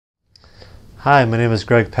Hi, my name is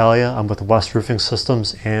Greg Palia. I'm with West Roofing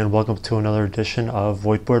Systems, and welcome to another edition of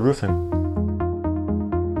Voidboard Roofing.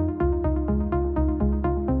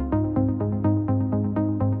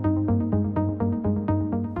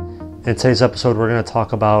 In today's episode, we're going to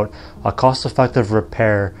talk about a cost-effective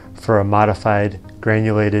repair for a modified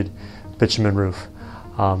granulated bitumen roof.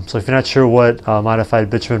 So if you're not sure what a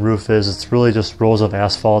modified bitumen roof is, it's really just rolls of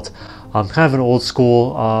asphalt. Kind of an old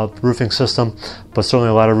school roofing system, but certainly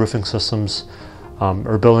a lot of roofing systems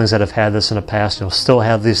or buildings that have had this in the past, still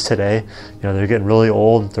have these today. They're getting really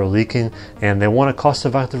old, they're leaking, and they want a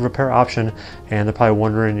cost-effective repair option, and they're probably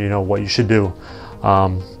wondering, what you should do.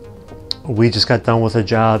 We just got done with a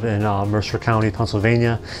job in Mercer County,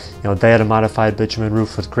 Pennsylvania. They had a modified bitumen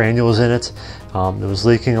roof with granules in it. It was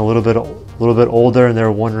leaking a little bit older, and they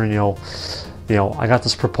were wondering, I got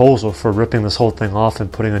this proposal for ripping this whole thing off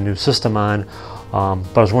and putting a new system on,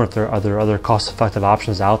 but I was wondering if there are other cost-effective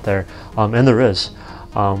options out there, and there is.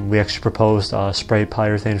 We actually proposed spray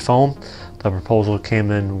polyurethane foam. The proposal came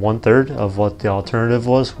in 1/3 of what the alternative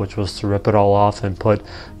was, which was to rip it all off and put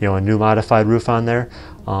a new modified roof on there.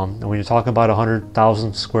 And when you're talking about a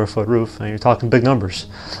 100,000 square foot roof, and you're talking big numbers.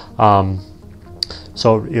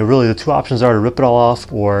 So really the two options are to rip it all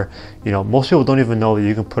off, or most people don't even know that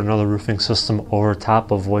you can put another roofing system over top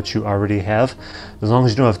of what you already have. As long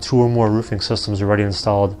as you don't have 2 or more roofing systems already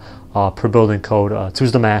installed per building code,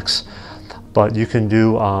 2's the max. But you can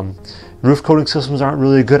do roof coating systems aren't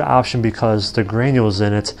really a good option because the granules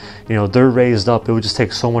in it, they're raised up. It would just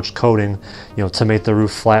take so much coating, to make the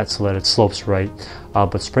roof flat so that it slopes right.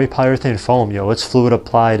 But spray polyurethane foam, it's fluid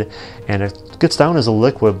applied, and it gets down as a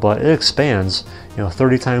liquid, but it expands,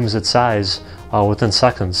 30 times its size within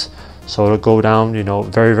seconds. So it'll go down,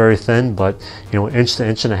 very, very thin, but inch to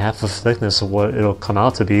inch and a half of thickness of what it'll come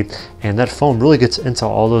out to be. And that foam really gets into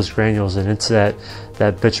all those granules and into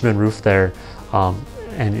that bitumen roof there,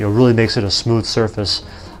 and really makes it a smooth surface.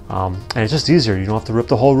 And it's just easier. You don't have to rip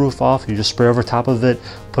the whole roof off. You just spray over top of it,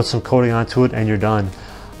 put some coating onto it, and you're done.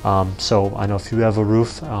 So I know if you have a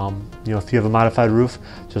roof, if you have a modified roof,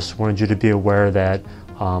 just wanted you to be aware that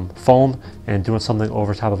foam and doing something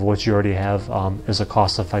over top of what you already have is a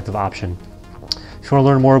cost-effective option. If you want to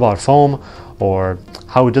learn more about foam or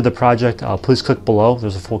how we did the project, please click below.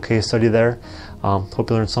 There's a full case study there. Hope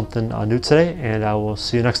you learned something new today, and I will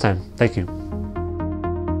see you next time. Thank you.